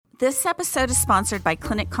This episode is sponsored by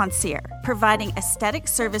Clinic Concierge, providing aesthetic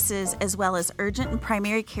services as well as urgent and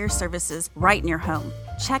primary care services right in your home.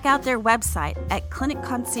 Check out their website at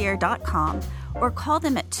clinicconcierge.com or call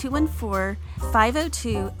them at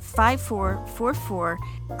 214-502-5444.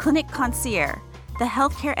 Clinic Concierge, the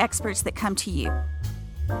healthcare experts that come to you.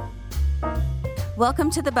 Welcome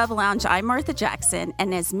to the Bubble Lounge. I'm Martha Jackson,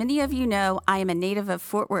 and as many of you know, I am a native of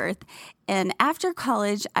Fort Worth. And after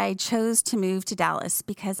college, I chose to move to Dallas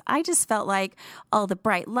because I just felt like all the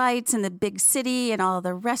bright lights and the big city and all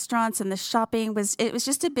the restaurants and the shopping was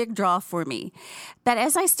just a big draw for me. But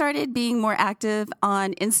as I started being more active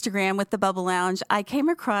on Instagram with the Bubble Lounge, I came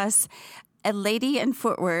across a lady in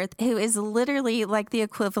Fort Worth who is literally like the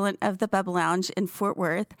equivalent of the Bubble Lounge in Fort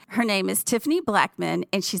Worth. Her name is Tiffany Blackmon,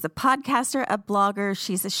 and she's a podcaster, a blogger,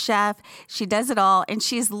 she's a chef, she does it all, and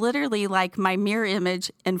she's literally like my mirror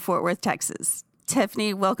image in Fort Worth, Texas.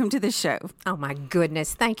 Tiffany, welcome to the show. Oh my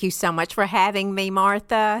goodness. Thank you so much for having me,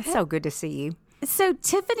 Martha. So good to see you. So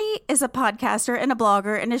Tiffany is a podcaster and a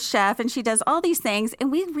blogger and a chef, and she does all these things.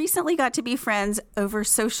 And we recently got to be friends over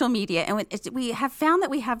social media. And we have found that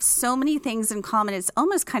we have so many things in common. It's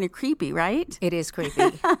almost kind of creepy, right? It is creepy.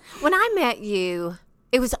 When I met you,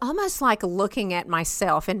 it was almost like looking at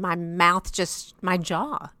myself and my mouth, my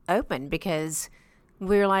jaw open, because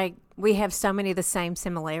we have so many of the same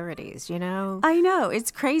similarities, you know? I know. It's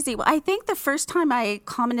crazy. Well, I think the first time I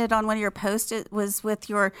commented on one of your posts, it was with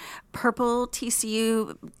your purple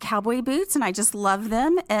TCU cowboy boots, and I just love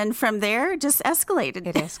them. And from there, it just escalated.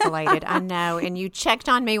 It escalated. I know. And you checked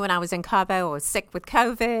on me when I was in Cabo. I was sick with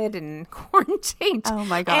COVID and quarantined. Oh,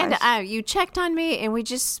 my gosh. And you checked on me, and we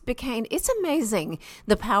just it's amazing,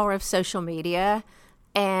 the power of social media.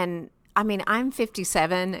 And, I mean, I'm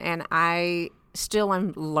 57, and I still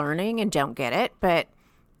am learning and don't get it, but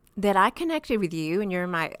that I connected with you, and you're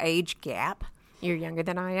my age gap. You're younger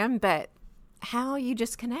than I am, but how you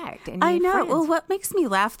just connect. And I know. Friends. Well, what makes me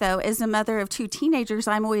laugh, though, as a mother of two teenagers,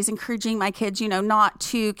 I'm always encouraging my kids, not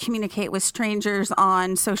to communicate with strangers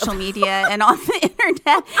on social media and on the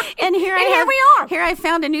internet. And here we are. Here I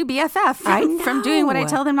found a new BFF from doing what I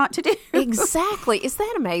tell them not to do. Exactly. Is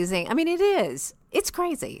that amazing? I mean, it is. It's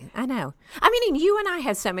crazy. I know. I mean, you and I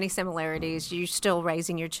have so many similarities. You're still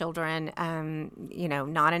raising your children,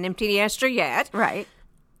 not an empty nester yet. Right.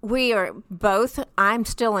 We are both, I'm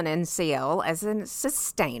still an NCL as a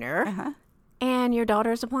sustainer. Uh-huh. And your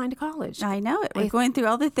daughter is applying to college. I know it. We're going through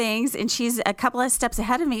all the things, and she's a couple of steps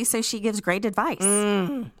ahead of me, so she gives great advice.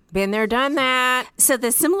 Been there, done that. So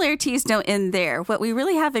the similarities don't end there. What we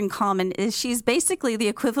really have in common is she's basically the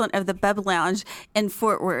equivalent of the Bubble Lounge in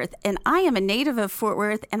Fort Worth. And I am a native of Fort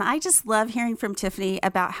Worth, and I just love hearing from Tiffany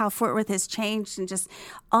about how Fort Worth has changed and just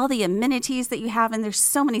all the amenities that you have. And there's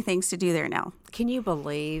so many things to do there now. Can you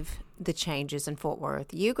believe the changes in Fort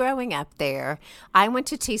Worth? You growing up there, I went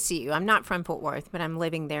to TCU. I'm not from Fort Worth, but I'm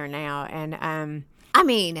living there now. And I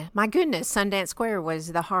mean, my goodness, Sundance Square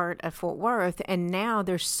was the heart of Fort Worth, and now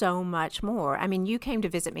there's so much more. I mean, you came to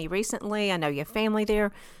visit me recently. I know you have family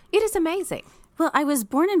there. It is amazing. Well, I was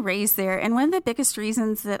born and raised there, and one of the biggest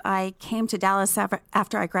reasons that I came to Dallas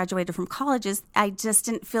after I graduated from college is I just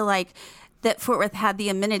didn't feel like that Fort Worth had the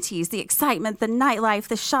amenities, the excitement, the nightlife,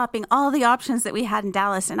 the shopping, all the options that we had in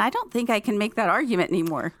Dallas. And I don't think I can make that argument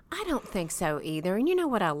anymore. I don't think so either. And you know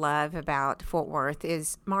what I love about Fort Worth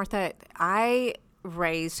is, Martha,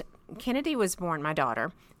 Kennedy was born, my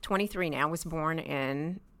daughter, 23 now, was born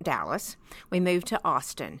in Dallas. We moved to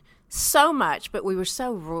Austin. So much, but we were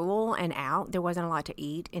so rural and out. There wasn't a lot to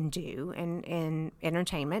eat and do and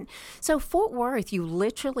entertainment. So Fort Worth, you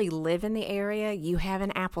literally live in the area. You have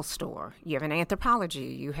an Apple store. You have an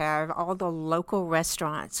Anthropologie. You have all the local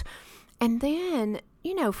restaurants. And then,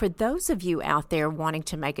 for those of you out there wanting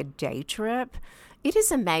to make a day trip, it is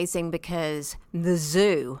amazing because the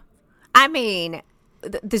zoo, can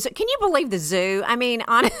you believe the zoo? I mean,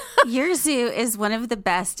 your zoo is one of the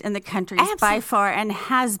best in the country by far and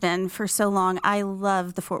has been for so long. I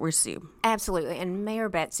love the Fort Worth Zoo. Absolutely. And Mayor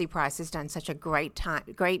Betsy Price has done such a great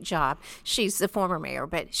job. She's the former mayor,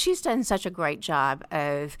 but she's done such a great job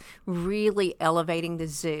of really elevating the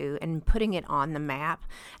zoo and putting it on the map.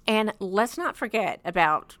 And let's not forget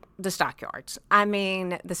about the stockyards. I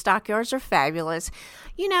mean, the stockyards are fabulous.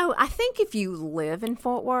 I think if you live in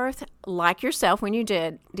Fort Worth, like yourself when you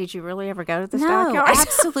did you really ever go to the stockyards? No,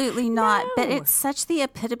 absolutely not. No. But it's such the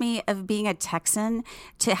epitome of being a Texan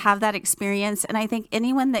to have that experience. And I think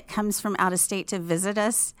anyone that comes from out of state to visit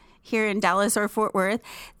us, here in Dallas or Fort Worth,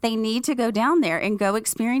 they need to go down there and go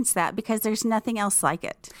experience that because there's nothing else like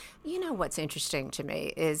it. You know what's interesting to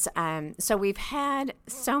me is so we've had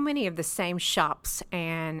so many of the same shops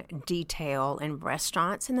and detail and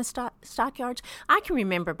restaurants in the stockyards. I can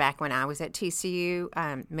remember back when I was at TCU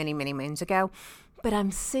many, many moons ago. But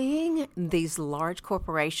I'm seeing these large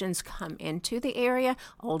corporations come into the area.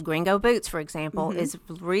 Old Gringo Boots, for example, is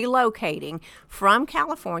relocating from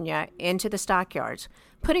California into the stockyards,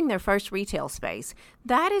 putting their first retail space.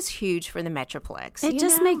 That is huge for the Metroplex. It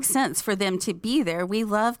just makes sense for them to be there. We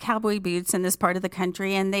love cowboy boots in this part of the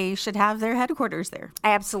country, and they should have their headquarters there.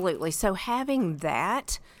 Absolutely. So having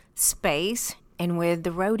that space, and with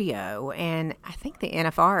the rodeo, and I think the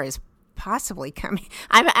NFR is possibly coming.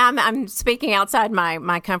 I'm speaking outside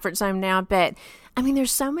my comfort zone now, but I mean,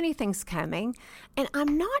 there's so many things coming, and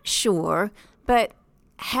I'm not sure, but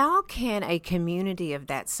how can a community of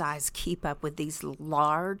that size keep up with these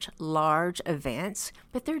large events?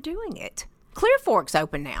 But they're doing it. Clear Fork's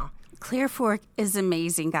open now. Clear Fork is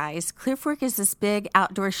amazing, guys. Clear Fork is this big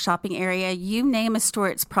outdoor shopping area. You name a store,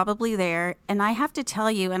 it's probably there. And I have to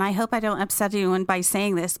tell you, and I hope I don't upset anyone by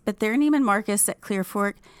saying this, but their Neiman Marcus at Clear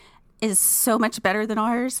Fork is so much better than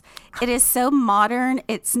ours. It is so modern.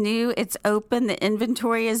 It's new. It's open. The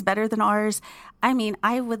inventory is better than ours. I mean,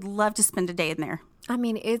 I would love to spend a day in there. I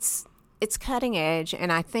mean, it's cutting edge,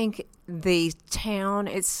 and I think the town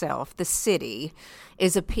itself, the city,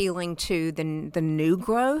 is appealing to the new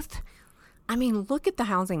growth. I mean, look at the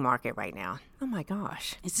housing market right now. Oh, my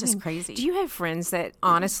gosh. It's just crazy. Do you have friends that,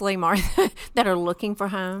 honestly, Martha, that are looking for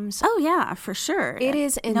homes? Oh, yeah, for sure. It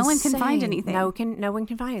is insane. No one can find anything. No one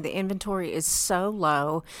can find it. The inventory is so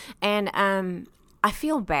low. And I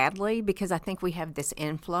feel badly because I think we have this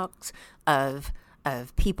influx of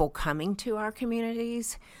people coming to our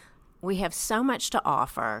communities. We have so much to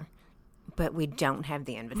offer, but we don't have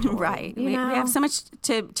the inventory. Right. We have so much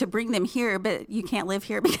to bring them here, but you can't live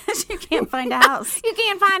here because you can't find a house. You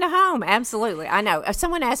can't find a home. Absolutely. I know. If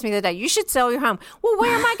someone asked me the other day, you should sell your home. Well,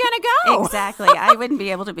 where am I going to go? Exactly. I wouldn't be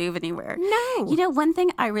able to move anywhere. No. You know, one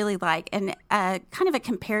thing I really like, and kind of a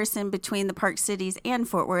comparison between the Park Cities and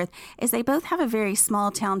Fort Worth, is they both have a very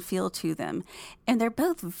small town feel to them. And they're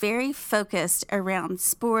both very focused around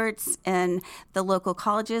sports and the local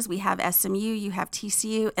colleges. We have SMU, you have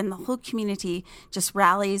TCU, and the whole community just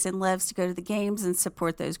rallies and loves to go to the games and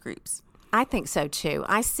support those groups. I think so, too.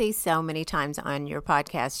 I see so many times on your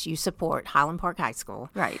podcast you support Highland Park High School.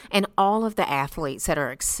 Right. And all of the athletes that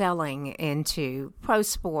are excelling into pro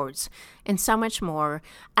sports and so much more.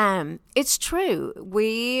 It's true.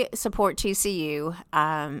 We support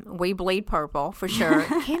TCU. We bleed purple, for sure.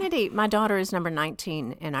 Kennedy, my daughter, is number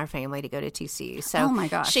 19 in our family to go to TCU. So oh, my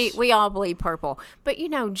gosh. We all bleed purple. But, you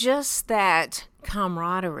know, just that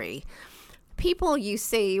camaraderie. People you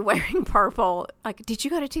see wearing purple, like, did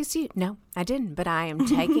you go to TCU? No, I didn't, but I am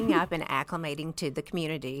taking up and acclimating to the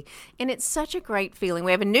community. And it's such a great feeling.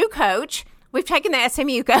 We have a new coach. We've taken the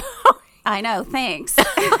SMU coach. I know, thanks.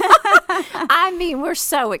 I mean, we're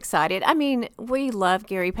so excited. I mean, we love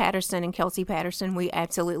Gary Patterson and Kelsey Patterson. We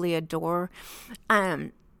absolutely adore.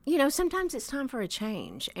 You know, sometimes it's time for a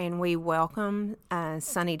change, and we welcome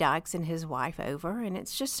Sonny Dykes and his wife over, and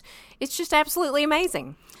it's just absolutely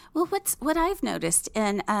amazing. Well, what I've noticed,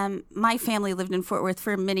 and my family lived in Fort Worth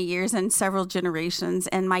for many years and several generations,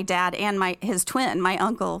 and my dad and his twin, my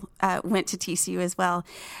uncle, went to TCU as well,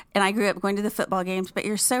 and I grew up going to the football games. But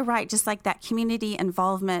you're so right, just like that community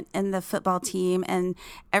involvement in the football team, and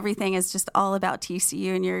everything is just all about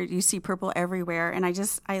TCU, and you see purple everywhere, and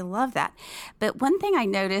I love that. But one thing I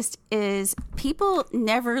noticed is people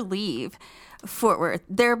never leave Fort Worth.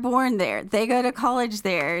 They're born there. They go to college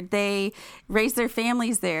there. They raise their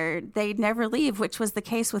families there. They never leave, which was the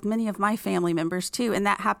case with many of my family members too. And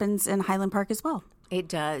that happens in Highland Park as well. It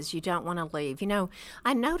does. You don't want to leave. You know,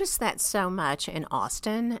 I noticed that so much in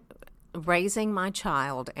Austin, raising my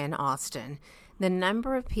child in Austin. The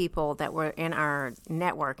number of people that were in our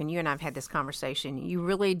network, and you and I have had this conversation, you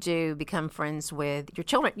really do become friends with your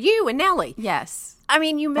children. You and Nellie. Yes. I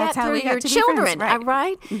mean, you met through your children, friends,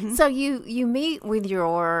 right? Mm-hmm. So you meet with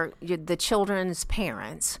the children's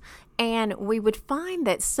parents, and we would find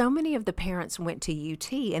that so many of the parents went to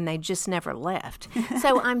UT, and they just never left.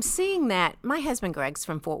 So I'm seeing that. My husband, Greg's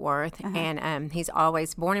from Fort Worth, and he's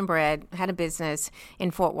always born and bred, had a business in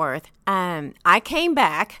Fort Worth. I came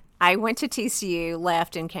back. I went to TCU,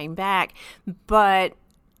 left, and came back. But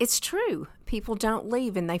it's true. People don't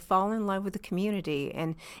leave, and they fall in love with the community.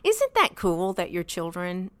 And isn't that cool that your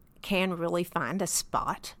children can really find a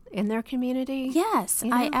spot in their community. Yes, you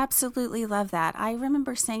know? I absolutely love that. I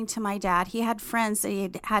remember saying to my dad, he had friends that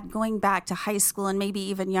he had going back to high school and maybe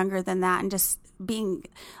even younger than that, and just being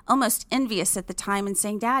almost envious at the time and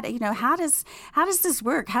saying, Dad, how does this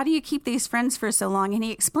work? How do you keep these friends for so long? And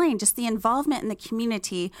he explained just the involvement in the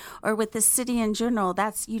community or with the city in general.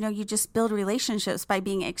 That's, you just build relationships by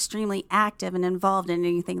being extremely active and involved in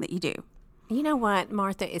anything that you do. You know what,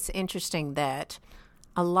 Martha? It's interesting that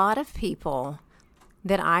a lot of people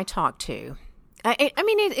that I talk to,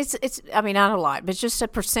 it's not a lot, but just a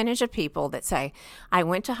percentage of people that say, I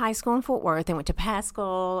went to high school in Fort Worth and went to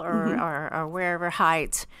Pascal or wherever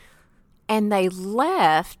Heights, and they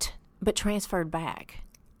left but transferred back.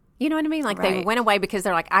 You know what I mean? Like They went away because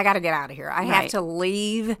they're like, I got to get out of here. I have to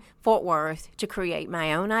leave Fort Worth to create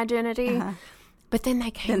my own identity. But then they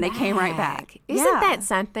came right back. Isn't that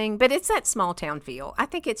something? But it's that small town feel. I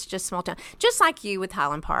think it's just small town. Just like you with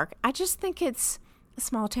Highland Park. I just think it's a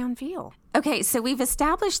small town feel. Okay, so we've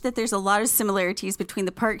established that there's a lot of similarities between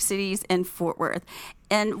the Park Cities and Fort Worth.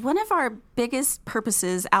 And one of our biggest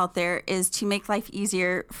purposes out there is to make life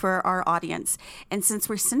easier for our audience. And since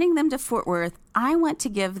we're sending them to Fort Worth, I want to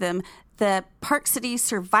give them the Park City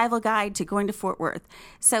Survival Guide to going to Fort Worth.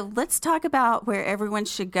 So let's talk about where everyone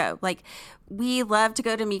should go. Like, we love to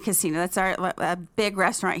go to Mi Casina. That's our big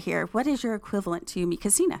restaurant here. What is your equivalent to Mi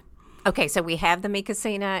Casina? Okay, so we have the Mi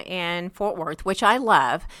Casina in Fort Worth, which I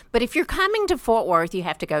love. But if you're coming to Fort Worth, you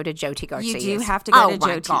have to go to Joe T. Garcia's. You do have to go to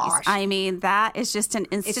Joe T's. Gosh. I mean, that is just an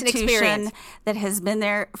institution that has been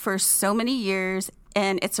there for so many years,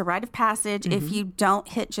 and it's a rite of passage. Mm-hmm. If you don't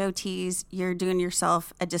hit Joe T's, you're doing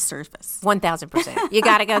yourself a disservice. 1,000%. You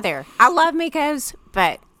got to go there. I love Miko's,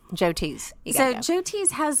 but Joe T's. Joe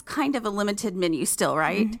T's has kind of a limited menu still,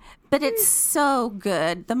 right? Mm-hmm. But it's so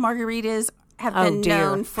good. The margaritas have been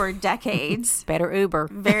known for decades. Better Uber.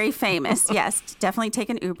 Very famous. Yes, definitely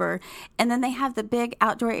take an Uber. And then they have the big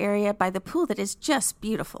outdoor area by the pool that is just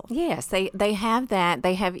beautiful. Yes, they have that.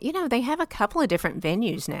 They have, they have a couple of different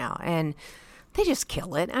venues now, and they just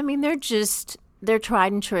kill it. I mean, they're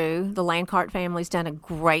tried and true. The Landcart family's done a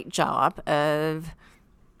great job of,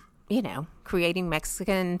 creating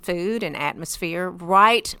Mexican food and atmosphere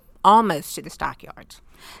right almost to the stockyards.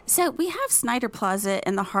 So we have Snyder Plaza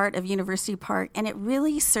in the heart of University Park, and it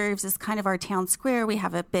really serves as kind of our town square. We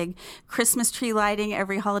have a big Christmas tree lighting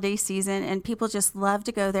every holiday season, and people just love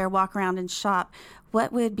to go there, walk around, and shop.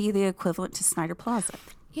 What would be the equivalent to Snyder Plaza?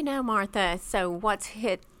 Martha, so what's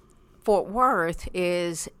hit Fort Worth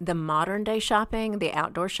is the modern day shopping, the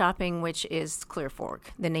outdoor shopping, which is Clear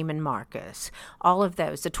Fork, the Neiman Marcus, all of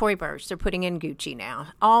those. The Tory Burch, they're putting in Gucci now,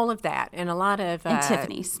 all of that, and a lot of and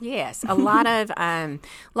Tiffany's. Yes, a lot of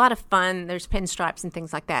fun. There's pinstripes and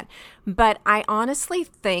things like that. But I honestly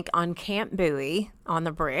think on Camp Bowie, on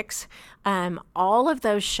the bricks, all of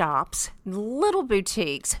those shops, little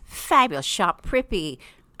boutiques, fabulous. Shop Prippy,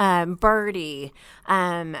 Birdie,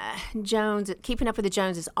 Jones, Keeping Up with the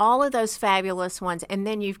Joneses, all of those fabulous ones, and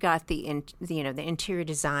then you've got the interior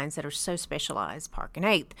designs that are so specialized, Park and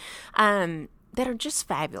 8th, that are just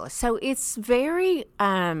fabulous. So it's very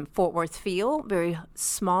Fort Worth feel, very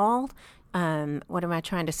small. What am I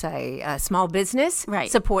trying to say? Small business, right?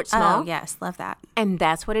 Support small. Oh, yes, love that. And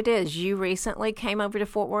that's what it is. You recently came over to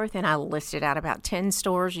Fort Worth, and I listed out about 10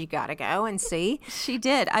 stores you got to go and see. She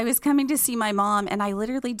did. I was coming to see my mom, and I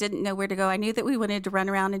literally didn't know where to go. I knew that we wanted to run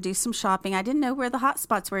around and do some shopping. I didn't know where the hot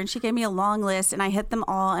spots were, and she gave me a long list, and I hit them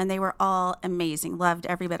all, and they were all amazing. Loved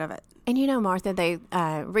every bit of it. And Martha, they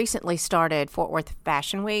recently started Fort Worth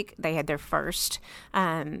Fashion Week. They had their first,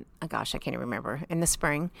 I can't even remember, in the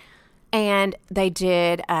spring. And they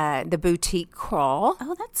did the boutique crawl.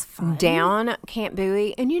 Oh, that's fun. Down Camp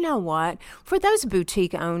Bowie. And you know what? For those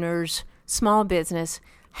boutique owners, small business,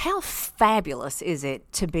 how fabulous is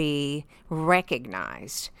it to be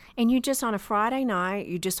recognized? And you just, on a Friday night,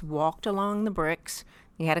 you just walked along the bricks.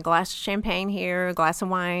 You had a glass of champagne here, a glass of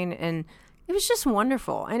wine, and it was just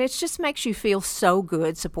wonderful, and it just makes you feel so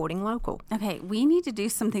good supporting local. Okay, we need to do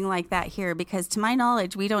something like that here because, to my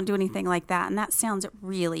knowledge, we don't do anything like that, and that sounds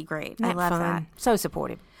really great. I love that. So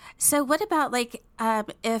supportive. So what about,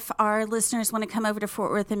 if our listeners want to come over to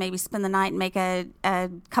Fort Worth and maybe spend the night and make a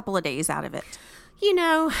couple of days out of it?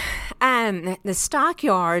 The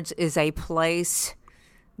Stockyards is a place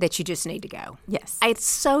that you just need to go. Yes. It's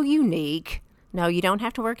so unique. No, you don't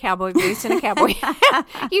have to wear cowboy boots and a cowboy hat.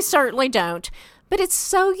 You certainly don't. But it's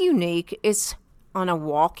so unique. It's on a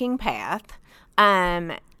walking path.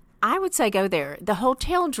 I would say go there. The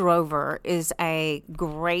Hotel Drover is a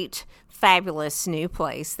great, fabulous new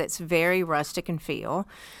place that's very rustic in feel.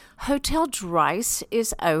 Hotel Dries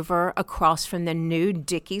is over across from the new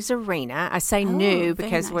Dickies Arena. I say new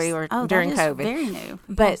because we were during COVID. Very new.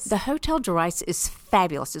 But the Hotel Dries is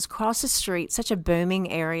fabulous. It's across the street, such a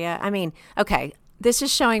booming area. I mean, okay, this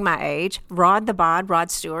is showing my age.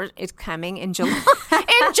 Rod Stewart is coming in July.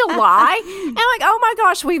 In July. And I'm like, oh my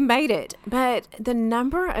gosh, we've made it. But the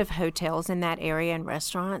number of hotels in that area and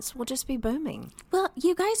restaurants will just be booming. Well,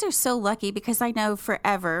 you guys are so lucky because I know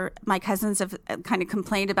forever my cousins have kind of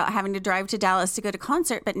complained about having to drive to Dallas to go to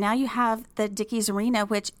concert, but now you have the Dickies Arena,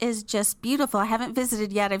 which is just beautiful. I haven't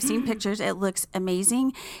visited yet. I've seen pictures. It looks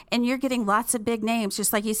amazing. And you're getting lots of big names,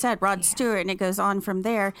 just like you said, Rod Stewart, and it goes on from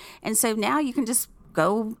there. And so now you can just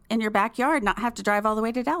go in your backyard, not have to drive all the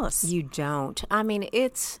way to Dallas. You don't. I mean,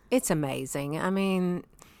 it's amazing. I mean,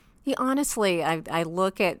 honestly, I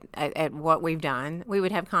look at what we've done. We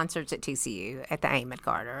would have concerts at TCU, at the Aim at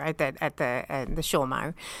Carter, at the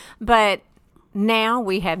Shulmo, but now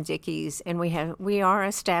we have Dickies, and we are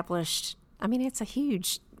established. I mean, it's a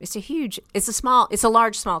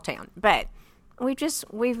large small town, but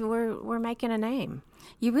we're making a name.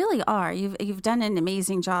 You really are. You've done an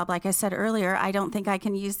amazing job. Like I said earlier, I don't think I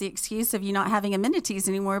can use the excuse of you not having amenities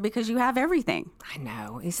anymore because you have everything. I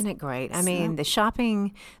know. Isn't it great? I mean, the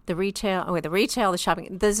shopping, the retail, the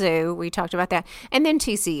shopping, the zoo, we talked about that. And then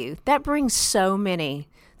TCU. That brings so many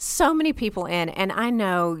people in. And I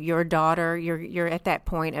know your daughter, you're at that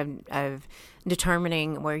point of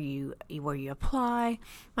determining where you apply.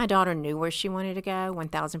 My daughter knew where she wanted to go,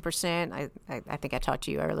 1,000%. I think I talked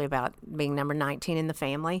to you earlier about being number 19 in the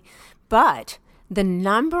family. But the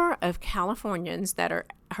number of Californians that are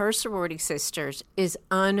her sorority sisters is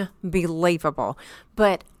unbelievable.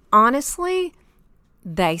 But honestly,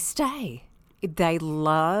 they stay. They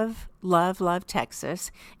love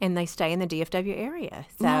Texas, and they stay in the DFW area.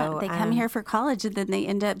 So yeah, they come here for college, and then they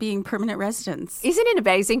end up being permanent residents. Isn't it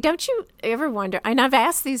amazing? Don't you ever wonder? And I've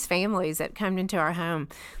asked these families that come into our home,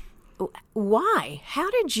 why?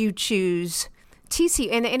 How did you choose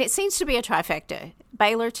TCU? And it seems to be a trifecta: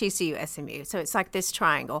 Baylor, TCU, SMU. So it's like this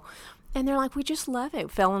triangle. And they're like, we just love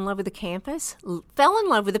it. Fell in love with the campus, fell in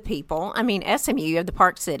love with the people. I mean, SMU, you have the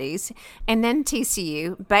Park Cities, and then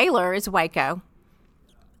TCU. Baylor is Waco.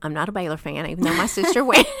 I'm not a Baylor fan, even though my sister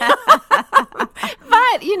went. But,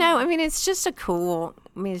 I mean, it's just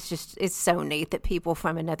it's so neat that people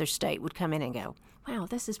from another state would come in and go, wow,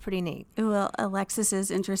 this is pretty neat. Well, Alexis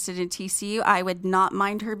is interested in TCU. I would not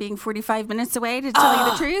mind her being 45 minutes away, to tell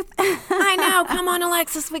you the truth. I know. Come on,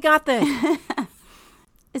 Alexis. We got this.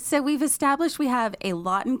 So we've established we have a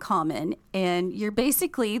lot in common, and you're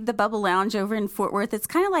basically the Bubble Lounge over in Fort Worth. It's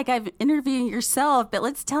kind of like I'm interviewing yourself, but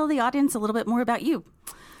let's tell the audience a little bit more about you.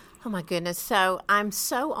 Oh, my goodness. So I'm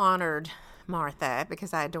so honored, Martha,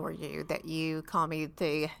 because I adore you, that you call me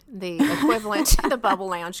the equivalent to the Bubble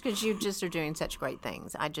Lounge, because you just are doing such great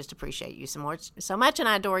things. I just appreciate you so much, and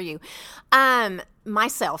I adore you.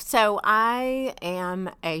 Myself. So I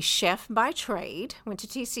am a chef by trade, went to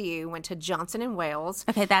TCU, went to Johnson & Wales.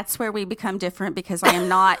 Okay, that's where we become different, because I am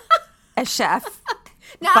not a chef.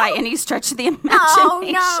 By any stretch of the imagination.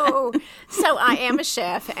 Oh, no. So I am a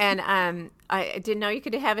chef, and I didn't know you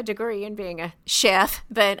could have a degree in being a chef,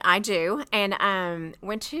 but I do. And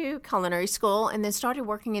went to culinary school and then started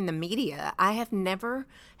working in the media. I have never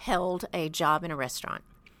held a job in a restaurant.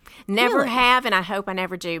 Never have, and I hope I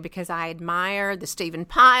never do, because I admire the Stephen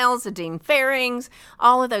Piles, the Dean Farings,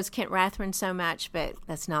 all of those Kent Rathrin so much, but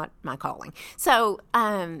that's not my calling. So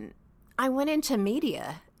I went into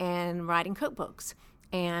media and writing cookbooks.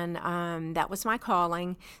 And that was my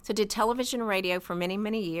calling. So did television and radio for many,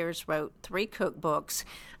 many years, wrote 3 cookbooks.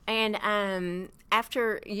 And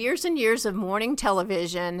after years and years of morning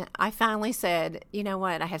television, I finally said, you know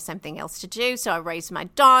what, I have something else to do. So I raised my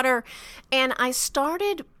daughter, and I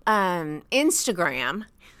started Instagram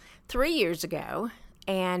 3 years ago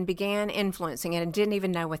and began influencing, and I didn't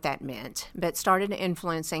even know what that meant, but started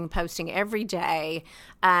influencing, posting every day,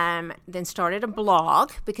 then started a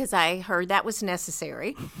blog because I heard that was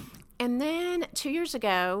necessary. And then 2 years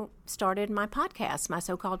ago, started my podcast, my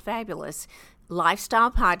so-called fabulous lifestyle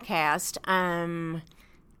podcast.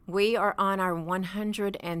 We are on our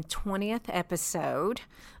 120th episode,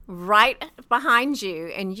 right behind you,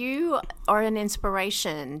 and you are an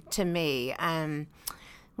inspiration to me.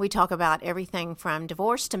 We talk about everything from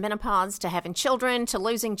divorce to menopause to having children to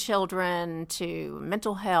losing children to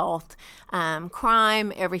mental health,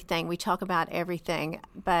 crime, everything. We talk about everything.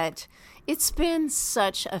 But it's been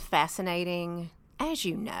such a fascinating, as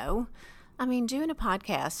you know, I mean, doing a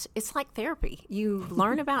podcast, it's like therapy. You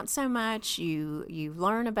learn about so much. You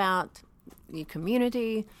learn about your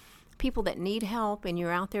community, people that need help, and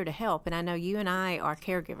you're out there to help. And I know you and I are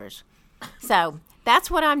caregivers. So that's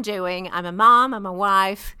what I'm doing. I'm a mom. I'm a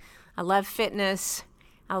wife. I love fitness.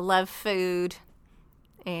 I love food.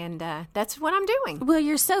 And that's what I'm doing. Well,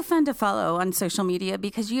 you're so fun to follow on social media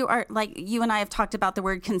because you are, like, you and I have talked about the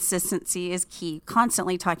word consistency is key,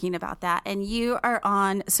 constantly talking about that. And you are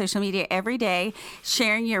on social media every day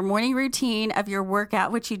sharing your morning routine of your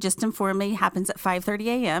workout, which you just informed me happens at 5:30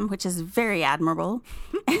 a.m., which is very admirable.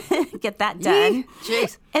 Get that done.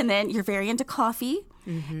 Jeez. And then you're very into coffee.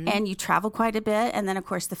 And you travel quite a bit. And then, of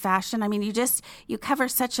course, the fashion. I mean, you cover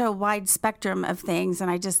such a wide spectrum of things.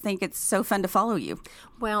 And I just think it's so fun to follow you.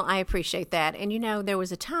 Well, I appreciate that. And, there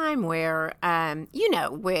was a time where,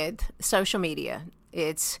 with social media,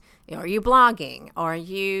 it's, are you blogging?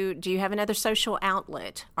 Do you have another social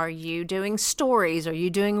outlet? Are you doing stories? Are you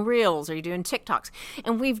doing reels? Are you doing TikToks?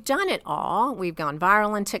 And we've done it all. We've gone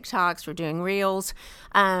viral on TikToks. We're doing reels.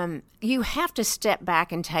 You have to step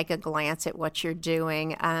back and take a glance at what you're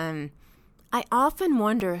doing. I often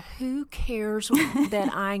wonder who cares that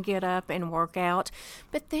I get up and work out.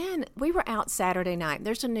 But then we were out Saturday night.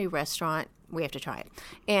 There's a new restaurant. We have to try it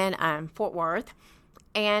in Fort Worth.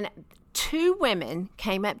 And 2 women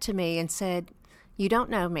came up to me and said, "You don't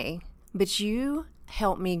know me, but you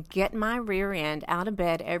help me get my rear end out of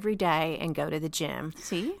bed every day and go to the gym."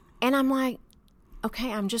 See? And I'm like,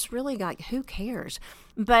 okay, I'm just really like, who cares?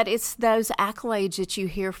 But it's those accolades that you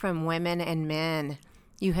hear from women and men.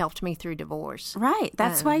 You helped me through divorce. Right.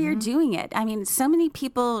 That's why you're doing it. I mean, so many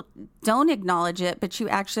people don't acknowledge it, but you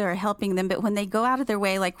actually are helping them. But when they go out of their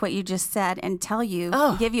way, like what you just said, and tell you,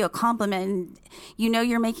 give you a compliment, and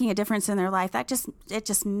you're making a difference in their life, it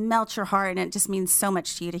just melts your heart, and it just means so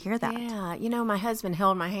much to you to hear that. Yeah. My husband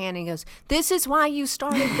held my hand and he goes, "This is why you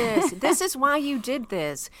started this. This is why you did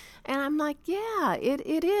this." And I'm like, yeah,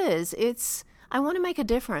 it is. I want to make a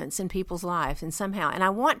difference in people's lives and I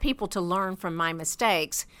want people to learn from my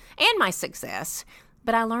mistakes and my success,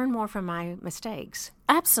 but I learn more from my mistakes.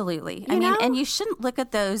 Absolutely. I mean, and you shouldn't look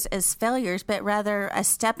at those as failures, but rather a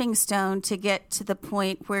stepping stone to get to the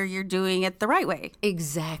point where you're doing it the right way.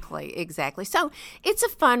 Exactly. So it's a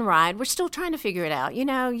fun ride. We're still trying to figure it out.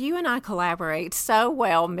 You and I collaborate so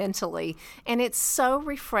well mentally, and it's so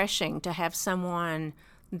refreshing to have someone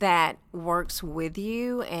that works with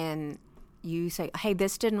you and you say, "Hey,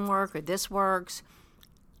 this didn't work," or "This works."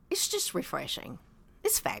 It's just refreshing.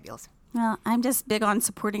 It's fabulous. Well, I'm just big on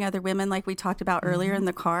supporting other women like we talked about earlier in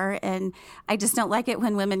the car. And I just don't like it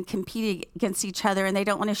when women compete against each other and they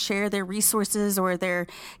don't want to share their resources or their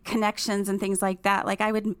connections and things like that. Like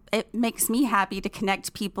it makes me happy to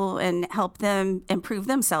connect people and help them improve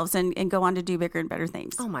themselves and go on to do bigger and better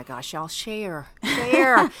things. Oh my gosh, y'all share.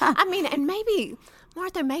 I mean, and maybe,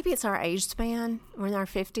 Martha, maybe it's our age span. We're in our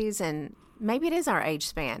 50s and maybe it is our age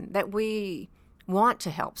span that we want to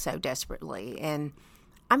help so desperately. And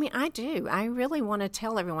I mean, I do. I really want to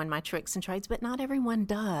tell everyone my tricks and trades, but not everyone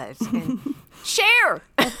does. And share!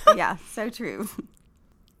 Yeah, so true.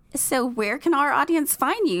 So where can our audience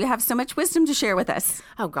find you? You have so much wisdom to share with us.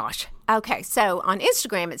 Oh, gosh. Okay, so on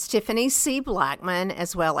Instagram, it's Tiffany C. Blackmon,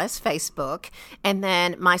 as well as Facebook. And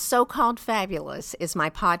then My So-Called Fabulous is my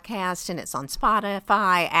podcast, and it's on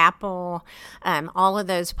Spotify, Apple, all of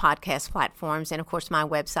those podcast platforms. And, of course, my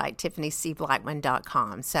website,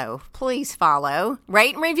 tiffanycblackmon.com. So please follow,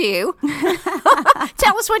 rate, and review.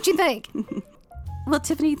 Tell us what you think. Well,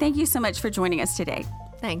 Tiffany, thank you so much for joining us today.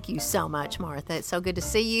 Thank you so much, Martha. It's so good to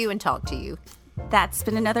see you and talk to you. That's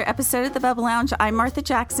been another episode of The Bubble Lounge. I'm Martha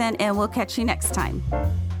Jackson, and we'll catch you next time.